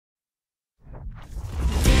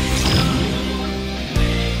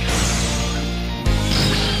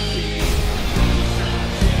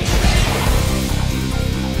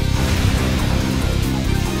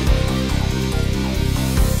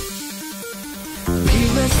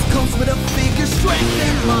with a figure strength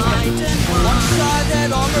and might. Alongside that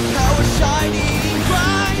armor power shining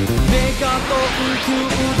bright. MEGATON 級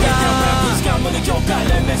だ。Scoundrel the yoke,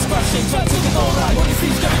 elements crushing, turn to the goal line. When he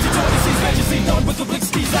sees courage, he joins, he sees majesty, done with the blitz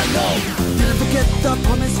keys, I know. Didn't forget the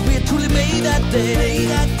promise we had truly made that day.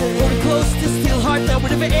 Holding close to steel heart that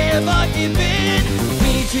would never ever give in.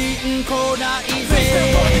 Me cheating, corner easy. Face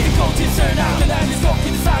them on, the coach is turned out. The land is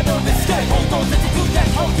walking inside of escape. Hold on, let it do that,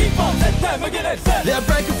 hold, keep on, let them again and set. The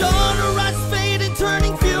break of dawn, a rise fading,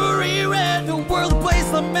 turning fury red. The world plays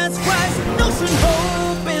the man's cries, notion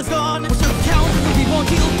hope is gone. What's your count? We won't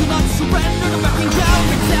yield, do not surrender, no backing down.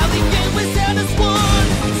 Retaliate, we stand as one.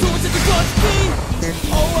 So it's a good key.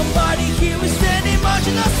 Oh, a body here is standing,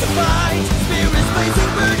 marching us to fight. Spirits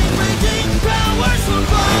blazing, burning, raging, powers from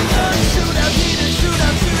fire. Shoot out, heat and shoot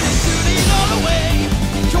out, shooting all away.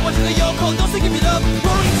 Come on to the Yoko, don't say give it up.